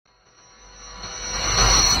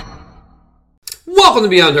Welcome to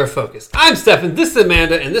Beyond Our Focus. I'm Stefan, this is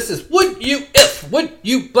Amanda, and this is Would You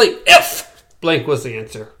blank if blank was the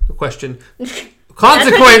answer. The question.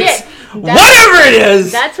 Consequence. Whatever it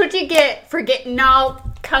is. That's what you get for getting all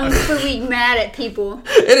kung fu mad at people.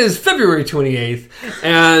 It is February 28th,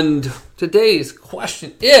 and today's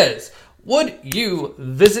question is, would you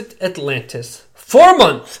visit Atlantis for a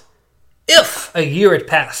month if a year had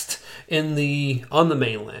passed on the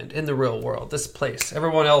mainland, in the real world, this place?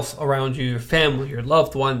 Everyone else around you, your family, your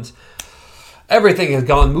loved ones, everything has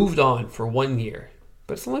moved on for 1 year.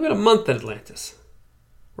 But it's only been a month in Atlantis,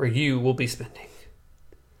 where you will be spending.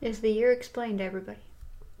 Is the year explained to everybody?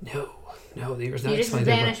 No, the year's not explained.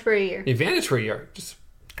 You just vanish for a year. You vanish for a year. Just,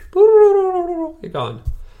 you're gone.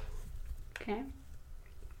 Okay.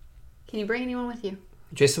 Can you bring anyone with you?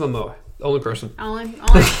 Jason Momoa, the only person.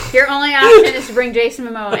 Your only option is to bring Jason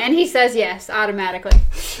Momoa, and he says yes automatically.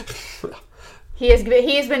 He has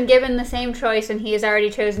been given the same choice, and he has already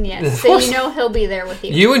chosen yes. So you know he'll be there with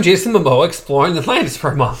you. You and Jason Momoa exploring Atlantis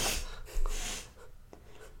for a month.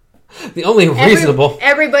 The only reasonable.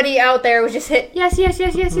 Everybody out there was just hit yes.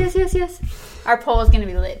 Our poll is going to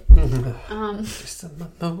be lit. Jason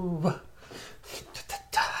Momoa.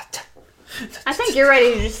 I think you're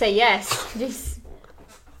ready to just say yes.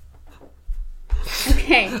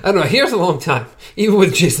 Okay. I don't know. Here's a long time, even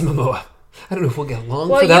with Jason Momoa. I don't know if we'll get along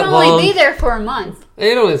for that long. Well, you'll only be there for a month.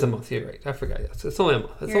 It only is a month. You're right. I forgot. Yes, it's only a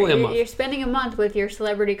month. Only a month. You're spending a month with your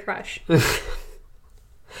celebrity crush.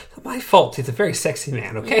 Not my fault. He's a very sexy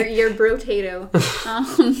man. Okay. Your brotato.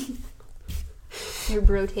 Your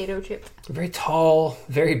brotato chip. Very tall,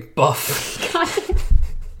 very buff.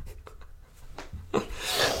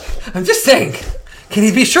 I'm just saying. Can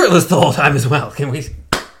he be shirtless the whole time as well? Can we?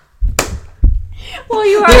 Well,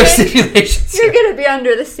 you are. There are simulations. You're going to be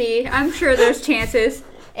under the sea. I'm sure there's chances.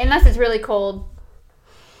 Unless it's really cold.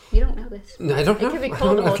 You don't know this. No, I don't know. It could be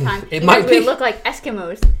cold the whole time. It might be. We look like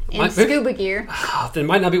Eskimos in scuba gear. Then it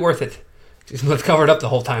might not be worth it. Just let's cover it up the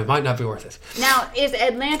whole time. It might not be worth it. Now, is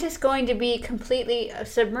Atlantis going to be completely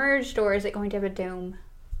submerged, or is it going to have a dome?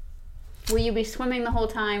 Will you be swimming the whole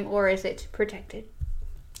time, or is it protected?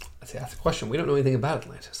 That's the question. We don't know anything about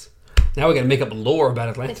Atlantis. Now we got to make up lore about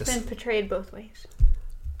Atlantis. It's been portrayed both ways.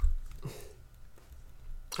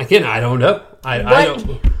 Again, I don't know. I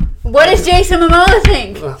don't. What does Jason Momoa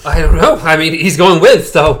think? I don't know. I mean, he's going with,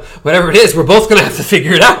 so whatever it is, we're both going to have to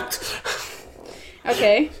figure it out.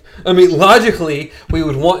 Okay. I mean, logically, we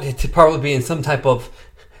would want it to probably be in some type of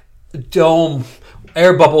dome,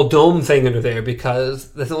 air bubble dome thing under there,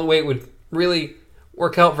 because that's the only way it would really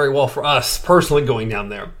work out very well for us personally going down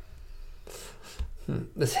there.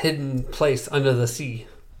 This hidden place under the sea.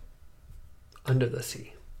 Under the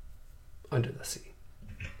sea. Under the sea.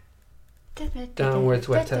 Down where it's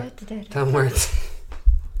wet. Down where it's...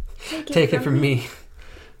 Take it from me,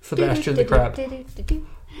 Sebastian the Crab.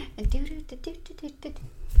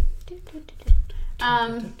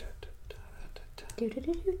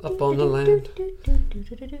 Up on the land.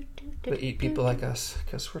 They eat people like us,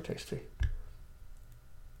 because we're tasty.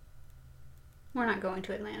 We're not going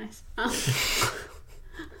to Atlantis.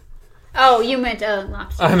 Oh, you meant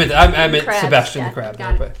lobster. I meant Sebastian the Crab.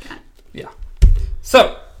 Got it. Yeah.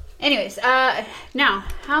 So. Anyways, now,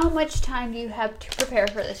 how much time do you have to prepare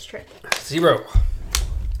for this trip? 0.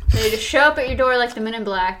 They just show up at your door like the Men in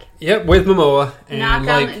Black. Yep, with Momoa. And knock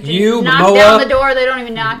like down the door. They don't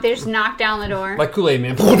even knock. They just knock down the door. Like Kool-Aid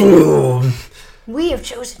Man. We have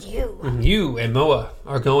chosen you. You and Moa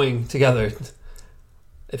are going together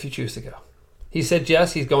if you choose to go. He said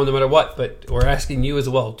yes, he's going no matter what, but we're asking you as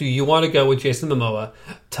well. Do you want to go with Jason Momoa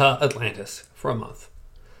to Atlantis for a month?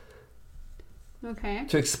 Okay.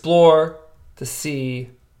 To explore, to see,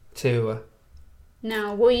 to...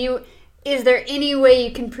 Now, is there any way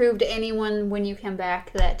you can prove to anyone when you come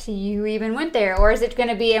back that you even went there? Or is it going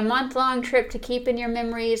to be a month-long trip to keep in your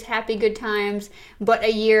memories, happy good times, but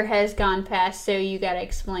a year has gone past, so you got to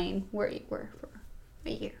explain where you were for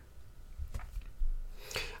a year?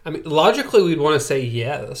 I mean, logically, we'd want to say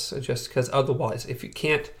yes, just because otherwise, if you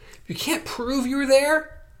can't prove you were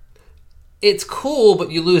there, it's cool, but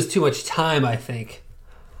you lose too much time, I think.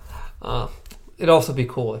 It'd also be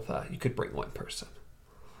cool if you could bring one person.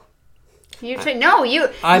 You said no.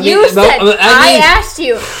 I asked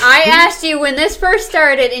you when this first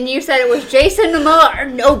started, and you said it was Jason Momoa or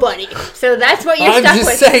nobody. So that's what you're stuck with. I'm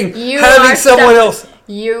just saying, having someone else.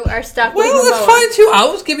 You are stuck with Momoa. Well, that's fine too. I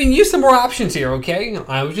was giving you some more options here, okay?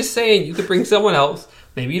 I was just saying you could bring someone else.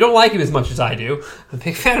 Maybe you don't like him as much as I do. I'm a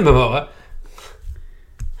big fan of Momoa.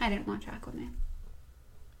 I didn't watch Aquaman.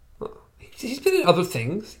 He's been in other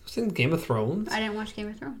things. He was in Game of Thrones. I didn't watch Game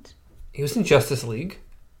of Thrones. He was in Justice League.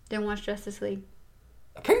 Didn't watch Justice League.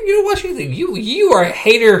 Apparently, you don't watch anything. You are a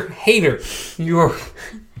hater. You're.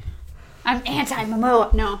 I'm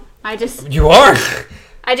anti-Momoa. No, You are.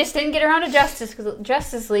 I just didn't get around to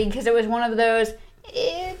Justice League because it was one of those.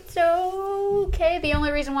 It's okay. The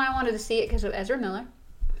only reason why I wanted to see it because of Ezra Miller.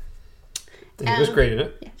 He was great in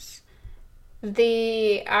it. Yes.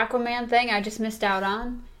 The Aquaman thing I just missed out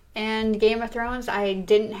on. And Game of Thrones, I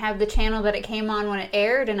didn't have the channel that it came on when it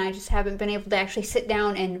aired, and I just haven't been able to actually sit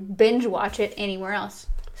down and binge watch it anywhere else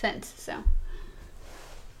since. So.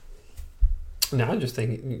 No, I'm just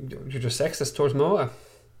thinking you're just sexist towards Momoa.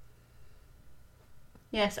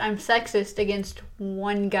 Yes, I'm sexist against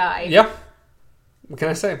one guy. Yeah. What can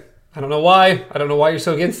I say? I don't know why. I don't know why you're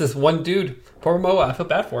so against this one dude. Poor Momoa. I feel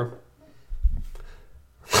bad for him.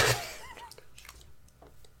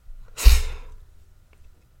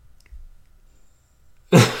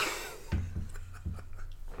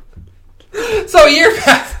 So a year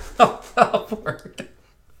passed upward.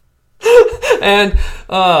 And,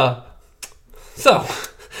 so,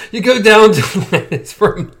 you go down to Atlantis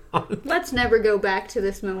for a month. Let's never go back to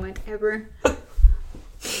this moment, ever.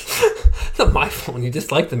 It's not my fault you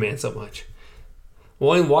dislike the man so much.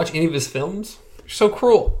 Won't even watch any of his films? You're so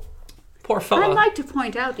cruel. Poor fella. I'd like to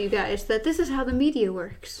point out, you guys, that this is how the media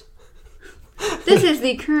works. This is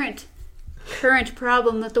the current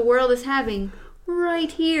problem that the world is having right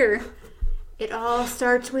here. It all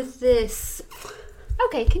starts with this.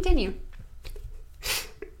 Okay, continue.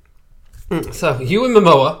 So, you and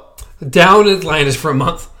Momoa down in Atlantis for a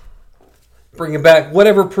month. Bringing back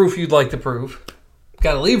whatever proof you'd like to prove.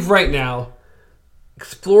 Gotta leave right now.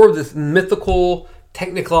 Explore this mythical,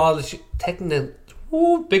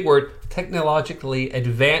 technologically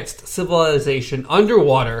advanced civilization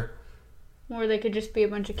underwater. Or they could just be a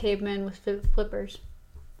bunch of cavemen with flippers.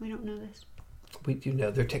 We don't know this. We do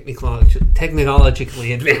know they're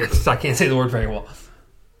technologically advanced. I can't say the word very well.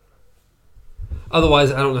 Otherwise,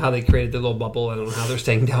 I don't know how they created their little bubble. I don't know how they're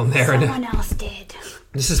staying down there. Someone else did.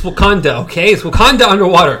 This is Wakanda, okay? It's Wakanda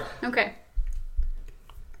underwater. Okay.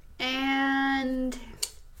 And...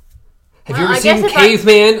 Have you ever seen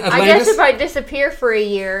Caveman Atlantis? I guess if I disappear for a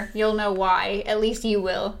year, you'll know why. At least you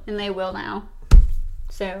will, and they will now.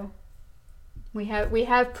 So... We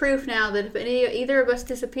have proof now that if either of us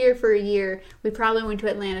disappear for a year, we probably went to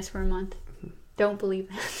Atlantis for a month. Don't believe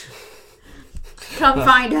that. Come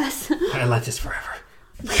find us. Atlantis forever.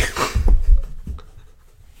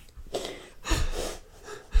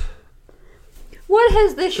 What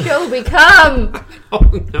has this show become? I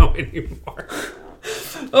don't know anymore.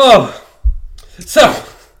 Oh. So.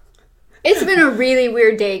 It's been a really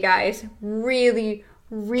weird day, guys. Really,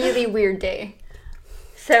 really weird day.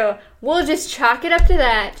 So, we'll just chalk it up to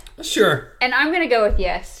that. Sure. And I'm going to go with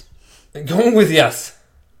yes. Going with yes.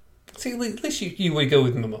 See, at least you would go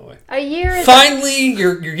with Momoa. A year. Finally,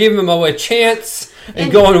 you're giving Momoa a chance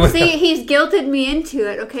and going with him. See, he's guilted me into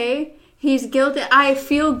it, okay? He's guilty. I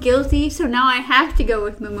feel guilty, so now I have to go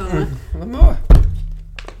with Momoa. Momoa.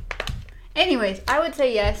 Anyways, I would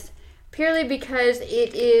say yes, purely because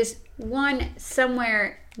it is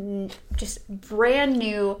somewhere just brand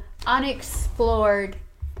new, unexplored.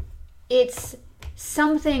 It's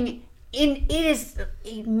something it is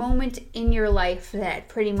a moment in your life that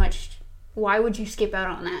pretty much, why would you skip out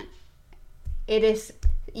on that?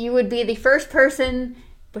 You would be the first person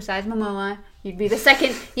besides Momoa. You'd be the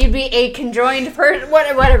second. You'd be a conjoined person.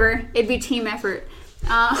 Whatever. It'd be team effort.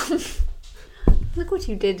 Look what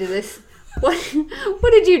you did to this.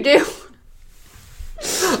 What did you do?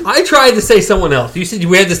 I tried to say someone else. You said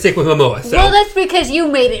we had to stick with Momoa. So. Well, that's because you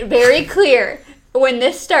made it very clear when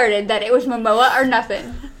this started that it was Momoa or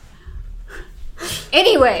nothing.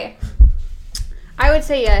 Anyway, I would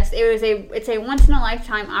say yes. It's a once in a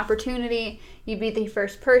lifetime opportunity. You'd be the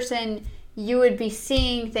first person. You would be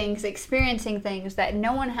seeing things, experiencing things that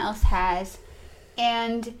no one else has.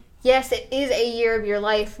 And yes, it is a year of your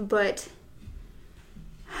life, but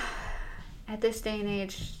at this day and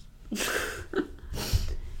age,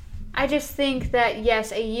 I just think that,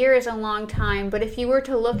 yes, a year is a long time, but if you were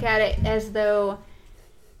to look at it as though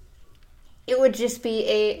it would just be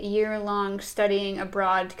a year-long studying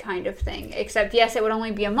abroad kind of thing. Except, yes, it would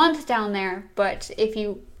only be a month down there, but if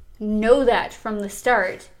you know that from the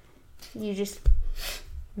start, you just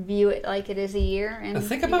view it like it is a year. And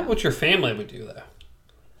think about what your family would do, though.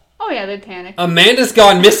 Oh, yeah, they'd panic. Amanda's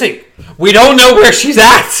gone missing. We don't know where she's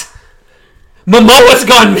at. Momoa's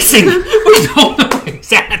gone missing. We don't know where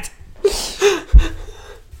he's at.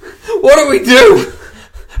 What do we do?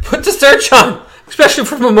 Put the search on, especially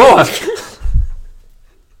for Momoa.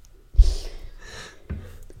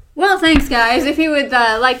 Well, thanks, guys. If you would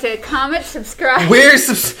like to comment, subscribe.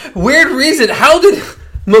 Weird reason. How did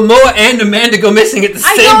Momoa and Amanda go missing at the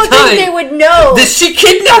same time? I don't think they would know. Did she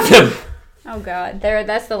kidnap him? Oh God,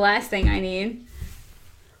 that's the last thing I need.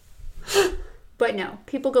 But no,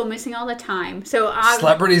 people go missing all the time. So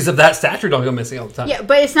celebrities of that stature don't go missing all the time. Yeah,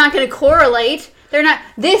 but it's not going to correlate. They're not.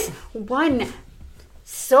 This one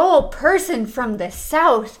sole person from the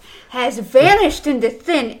South has vanished into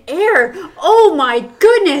thin air. Oh my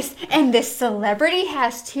goodness! And this celebrity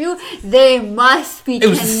has too. They must be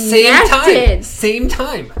connected. It was same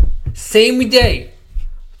time, same day.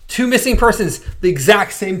 2 missing persons, the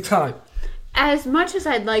exact same time. As much as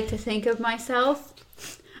I'd like to think of myself,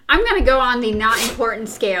 I'm going to go on the not important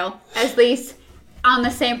scale, at least on the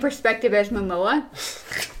same perspective as Momoa.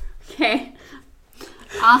 Okay.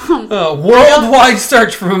 Worldwide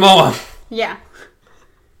search for Momoa. Yeah.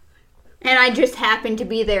 And I just happened to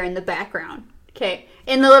be there in the background. Okay.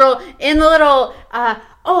 In the little,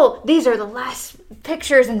 these are the last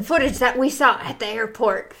pictures and footage that we saw at the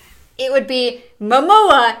airport. It would be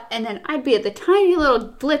Momoa, and then I'd be at the tiny little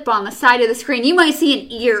blip on the side of the screen. You might see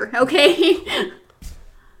an ear, okay?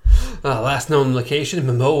 Last known location,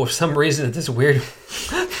 Momoa, for some reason, at this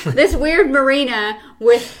weird marina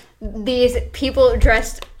with these people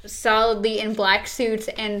dressed solidly in black suits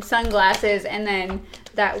and sunglasses, and then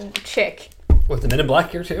that chick. With the Men in Black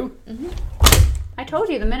here, too? Mm-hmm. I told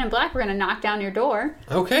you the Men in Black were going to knock down your door.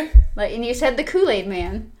 Okay. And you said the Kool-Aid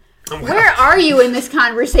Man. Where are you in this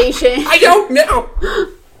conversation? I don't know.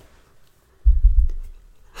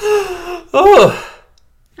 Oh.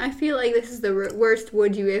 I feel like this is the worst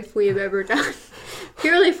would you if we have ever done.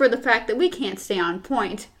 Purely for the fact that we can't stay on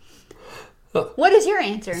point. What is your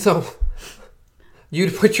answer? So,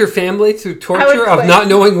 you'd put your family through torture of not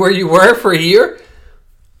knowing where you were for a year?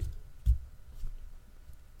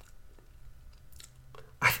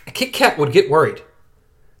 A Kit Kat would get worried.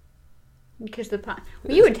 Because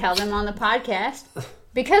you would tell them on the podcast.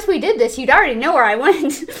 Because we did this, you'd already know where I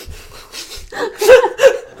went.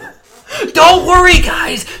 Don't worry,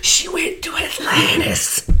 guys. She went to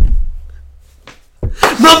Atlantis.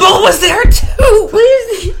 Momo was there too.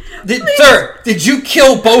 Please. Sir, did you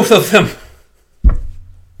kill both of them?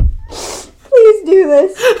 Please do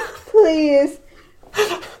this. Please.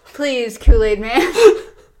 Please, Kool-Aid Man.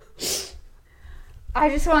 I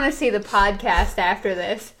just want to see the podcast after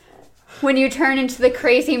this. When you turn into the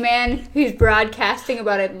crazy man who's broadcasting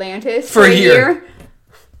about Atlantis for a year.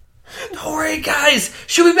 Don't worry, guys.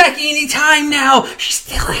 She'll be back any time now. She's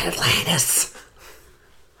still in Atlantis.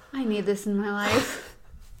 I need this in my life.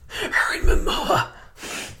 Her and Momoa.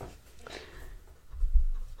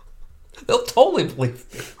 They'll totally believe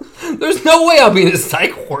me. There's no way I'll be in a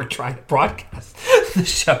psych ward trying to broadcast the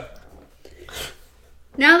show.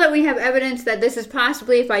 Now that we have evidence that this is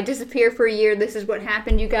possibly, if I disappear for a year, this is what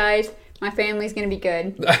happened, you guys, my family's going to be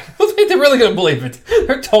good. I don't think they're really going to believe it.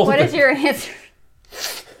 They're totally. What is your answer?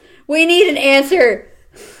 We need an answer.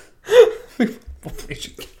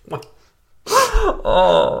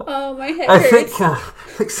 Oh, my head hurts. I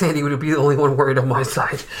think Sandy would be the only one worried on my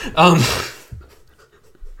side.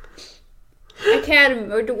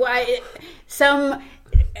 Academy, or do I?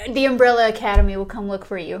 The Umbrella Academy will come look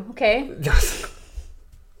for you. Okay. Yes.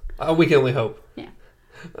 We can only hope. Yeah.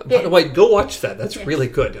 By the way, go watch that. That's really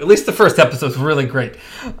good. At least the first episode's really great.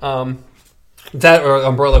 That or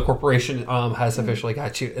Umbrella Corporation has officially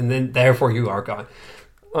got you, and then therefore you are gone.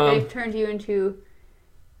 They've turned you into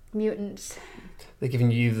mutants. They're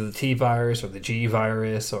giving you either the T virus or the G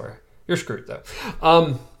virus, or you're screwed though.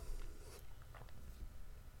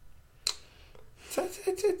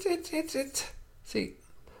 See,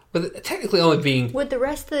 but technically only being. Would the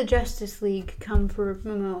rest of the Justice League come for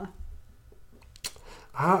Momoa?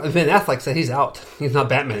 Ben Affleck said he's out. He's not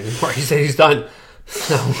Batman anymore. He said he's done.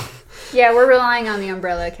 So. Yeah, we're relying on the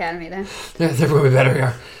Umbrella Academy then. They're going to be better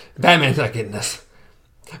here. Batman's not getting this.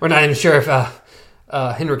 We're not even sure if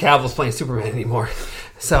Henry Cavill's playing Superman anymore.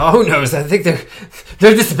 So who knows? I think they're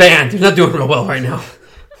disbanded. They're not doing real well right now.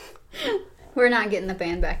 We're not getting the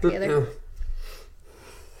band back together.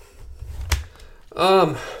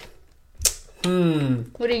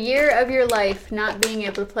 Would a year of your life not being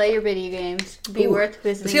able to play your video games be worth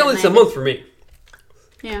visiting? See, only it's a month for me.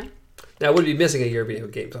 Yeah. Now, would be missing a year of video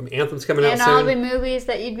games. I mean, Anthem's coming out soon. And all the movies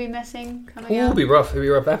that you'd be missing coming out. It'd be rough. It'd be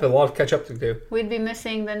rough. I have a lot of catch up to do. We'd be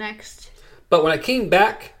missing the next. But when I came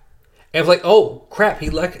back, I was like, oh, crap.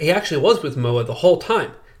 He actually was with Moa the whole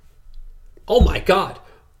time. Oh, my God.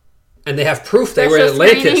 And they have proof they were in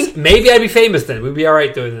Atlantis. Screening. Maybe I'd be famous then. We'd be all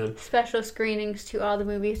right doing them. Special screenings to all the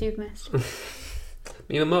movies you've missed.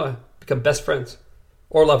 Me and Moa become best friends.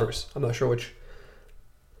 Or lovers. I'm not sure which.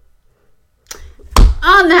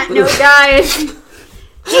 On that note, guys,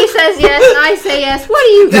 He says yes. I say yes. What do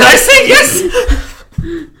you Did I guys say think?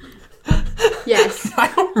 yes? Yes.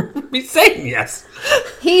 I don't remember me saying yes.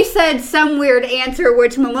 He said some weird answer,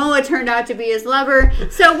 which Momoa turned out to be his lover.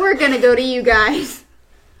 So we're gonna go to you guys.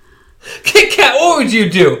 Kit Kat, what would you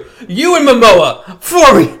do? You and Momoa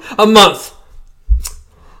for a month.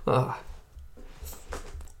 I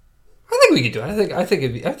think we could do it. I think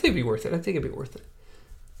it'd be worth it. I think it'd be worth it,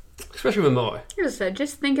 especially with Momoa. As I said,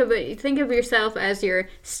 just think of it. Think of yourself as you're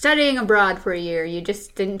studying abroad for a year. You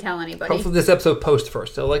just didn't tell anybody. Hopefully, this episode posts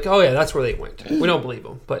first. They're like, "Oh yeah, that's where they went." We don't believe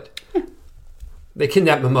them, but they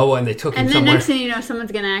kidnapped Momoa and they took him And then somewhere. next thing you know,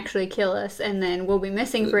 someone's gonna actually kill us, and then we'll be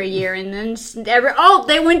missing for a year. And then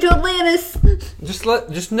they went to Atlantis.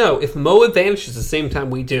 Just know if Momoa vanishes the same time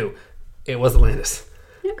we do, it was Atlantis.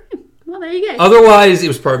 Okay, well there you go. Otherwise, it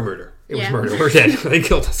was probably murder. It was Yeah. murder. We're dead. They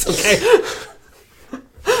killed us. Okay.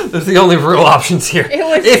 Those are the only real options here.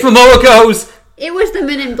 If Momoa goes, It was the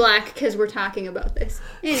Men in Black because we're talking about this.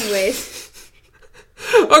 Anyways,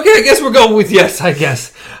 okay, I guess we're going with yes. I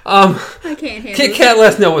guess. I can't handle Kit it. Kat,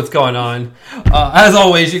 let us know what's going on. As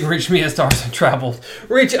always, you can reach me at Stars and Travels.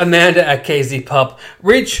 Reach Amanda at KZPup.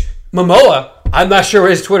 Reach Momoa. I'm not sure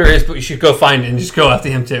what his Twitter is, but you should go find it and just go after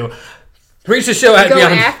him too. Reach the show at Go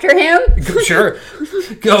Beyond. after him. Sure.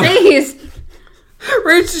 Go. Please.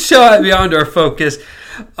 Reach the show at Beyond Our Focus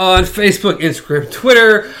on Facebook, Instagram,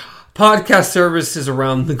 Twitter, podcast services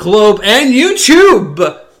around the globe, and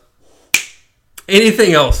YouTube.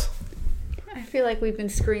 Anything else? I feel like we've been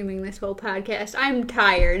screaming this whole podcast. I'm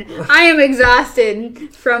tired. I am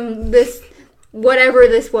exhausted from this. Whatever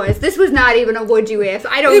this was. This was not even a would you if.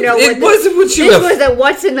 I don't know what it wasn't what you this if. was a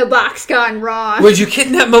what's in the box gone wrong. Would you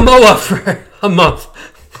kidnap Momoa for a month?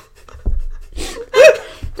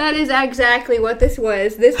 That is exactly what this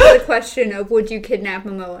was. This was a question of would you kidnap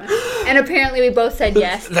Momoa? And apparently we both said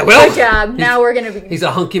yes. Well, Good job. Now we're gonna be He's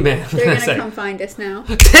a hunky man. they're gonna come find us now.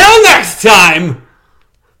 Till next time!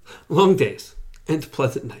 Long days and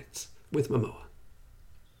pleasant nights with Momoa.